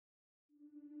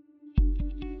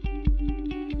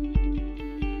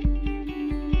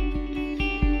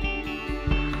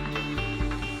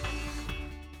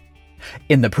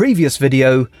In the previous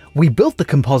video, we built the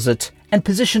composite and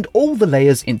positioned all the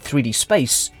layers in 3D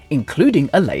space, including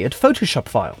a layered Photoshop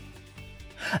file.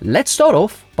 Let's start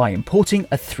off by importing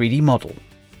a 3D model.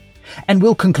 And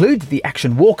we'll conclude the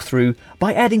action walkthrough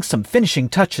by adding some finishing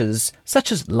touches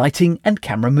such as lighting and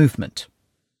camera movement.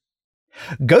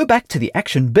 Go back to the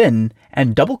action bin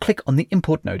and double-click on the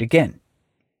import node again.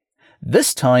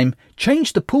 This time,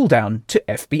 change the pull-down to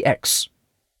FBX.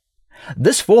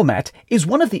 This format is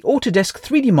one of the Autodesk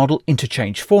 3D Model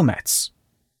interchange formats.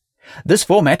 This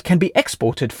format can be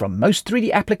exported from most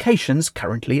 3D applications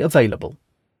currently available.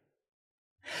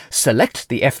 Select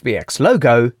the FBX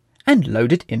logo and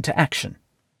load it into Action.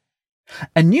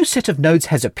 A new set of nodes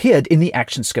has appeared in the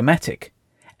Action schematic,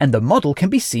 and the model can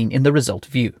be seen in the result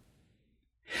view.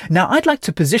 Now I'd like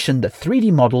to position the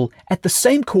 3D model at the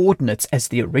same coordinates as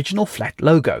the original flat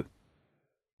logo.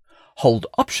 Hold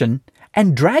Option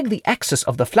and drag the axis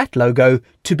of the flat logo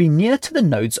to be near to the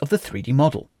nodes of the 3D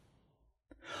model.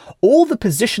 All the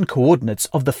position coordinates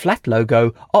of the flat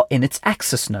logo are in its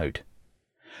axis node.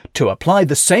 To apply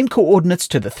the same coordinates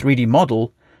to the 3D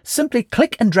model, simply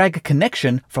click and drag a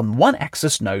connection from one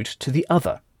axis node to the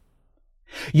other.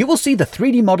 You will see the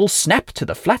 3D model snap to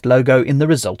the flat logo in the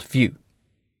result view.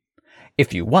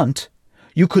 If you want,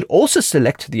 you could also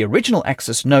select the original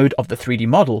axis node of the 3D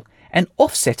model and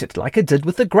offset it like I did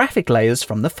with the graphic layers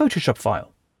from the Photoshop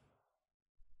file.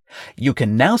 You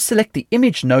can now select the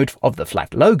image node of the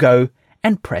flat logo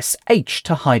and press H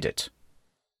to hide it.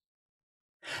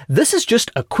 This is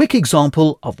just a quick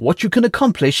example of what you can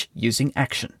accomplish using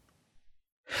Action.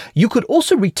 You could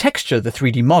also retexture the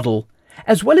 3D model,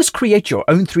 as well as create your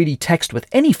own 3D text with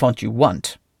any font you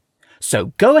want.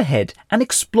 So go ahead and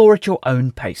explore at your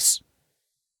own pace.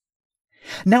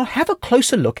 Now have a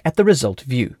closer look at the result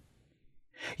view.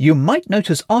 You might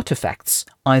notice artifacts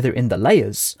either in the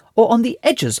layers or on the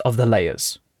edges of the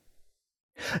layers.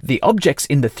 The objects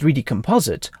in the 3D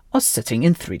composite are sitting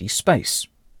in 3D space,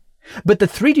 but the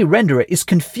 3D renderer is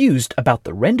confused about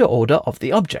the render order of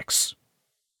the objects.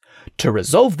 To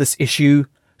resolve this issue,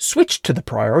 switch to the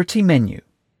priority menu.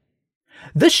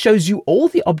 This shows you all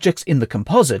the objects in the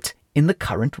composite in the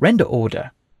current render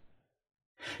order.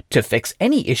 To fix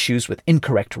any issues with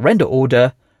incorrect render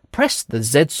order, press the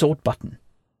Z-Sort button.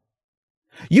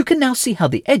 You can now see how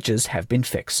the edges have been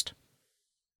fixed.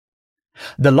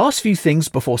 The last few things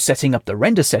before setting up the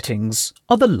render settings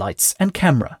are the lights and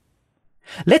camera.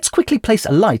 Let's quickly place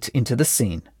a light into the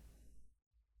scene.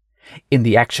 In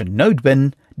the Action node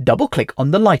bin, double-click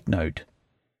on the light node.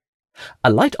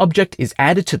 A light object is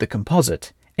added to the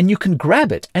composite, and you can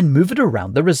grab it and move it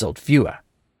around the result viewer.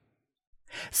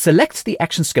 Select the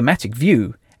Action schematic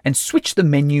view and switch the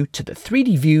menu to the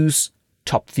 3D Views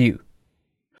Top View.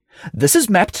 This is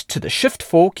mapped to the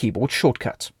Shift-4 keyboard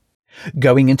shortcut.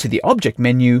 Going into the Object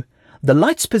menu, the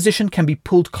light's position can be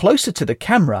pulled closer to the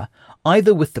camera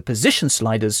either with the position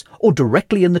sliders or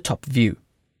directly in the top view.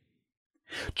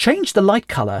 Change the light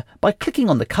color by clicking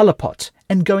on the color pot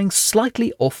and going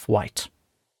slightly off-white.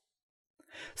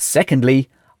 Secondly,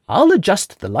 I'll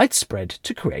adjust the light spread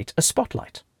to create a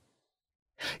spotlight.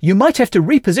 You might have to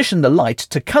reposition the light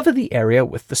to cover the area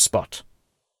with the spot.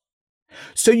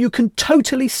 So you can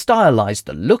totally stylize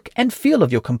the look and feel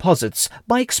of your composites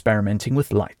by experimenting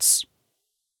with lights.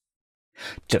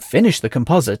 To finish the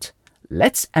composite,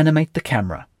 let's animate the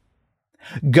camera.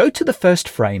 Go to the first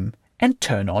frame and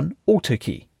turn on Auto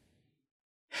Key.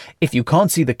 If you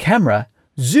can't see the camera,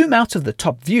 zoom out of the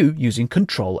top view using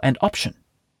Control and Option.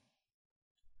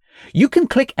 You can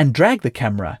click and drag the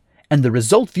camera, and the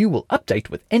result view will update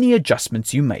with any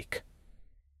adjustments you make.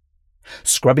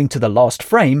 Scrubbing to the last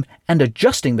frame and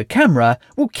adjusting the camera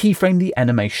will keyframe the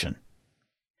animation.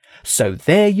 So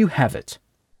there you have it.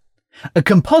 A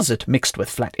composite mixed with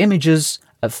flat images,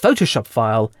 a Photoshop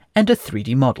file, and a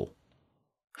 3D model.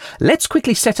 Let's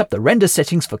quickly set up the render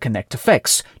settings for Connect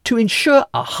Effects to ensure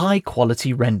a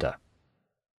high-quality render.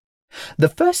 The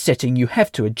first setting you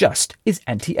have to adjust is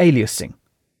anti-aliasing.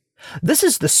 This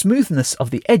is the smoothness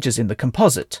of the edges in the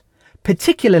composite,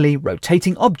 particularly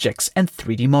rotating objects and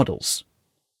 3D models.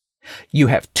 You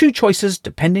have two choices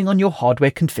depending on your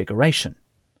hardware configuration.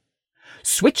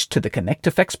 Switch to the Connect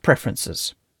Effects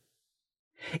preferences.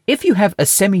 If you have a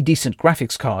semi-decent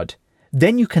graphics card,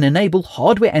 then you can enable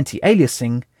hardware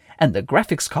anti-aliasing and the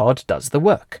graphics card does the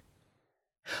work.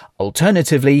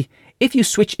 Alternatively, if you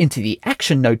switch into the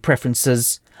Action node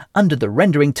preferences, under the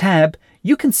Rendering tab,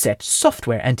 you can set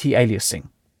software anti-aliasing.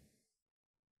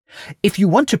 If you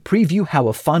want to preview how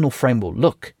a final frame will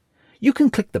look, you can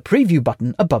click the Preview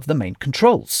button above the main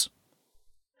controls.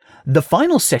 The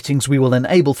final settings we will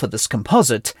enable for this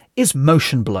composite is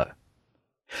Motion Blur.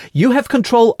 You have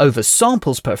control over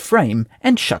samples per frame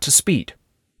and shutter speed.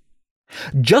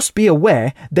 Just be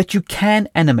aware that you can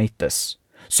animate this,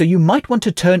 so you might want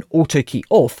to turn Auto Key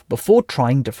off before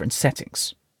trying different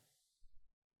settings.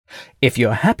 If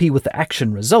you're happy with the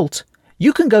action result,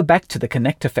 you can go back to the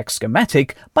ConnectFX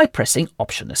schematic by pressing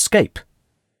Option Escape.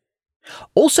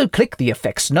 Also click the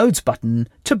Effects Nodes button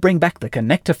to bring back the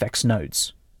ConnectFX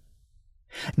nodes.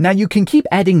 Now you can keep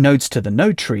adding nodes to the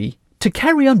node tree to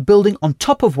carry on building on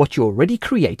top of what you already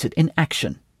created in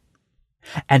Action.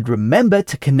 And remember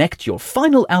to connect your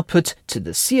final output to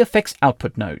the CFX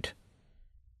output node.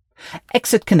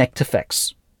 Exit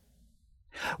ConnectFX.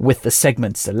 With the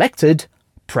segment selected,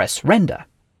 press Render.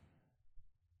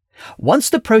 Once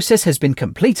the process has been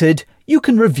completed, you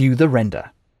can review the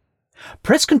render.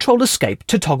 Press Ctrl Escape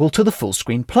to toggle to the full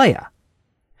screen player,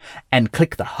 and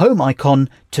click the home icon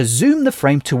to zoom the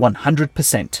frame to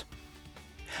 100%.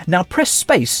 Now press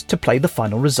space to play the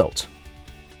final result.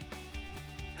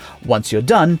 Once you're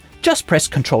done, just press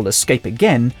Ctrl Escape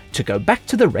again to go back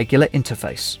to the regular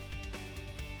interface.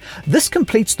 This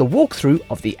completes the walkthrough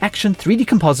of the Action 3D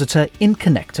Compositor in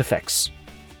ConnectFX.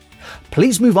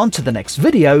 Please move on to the next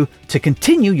video to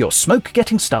continue your Smoke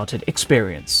Getting Started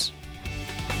experience.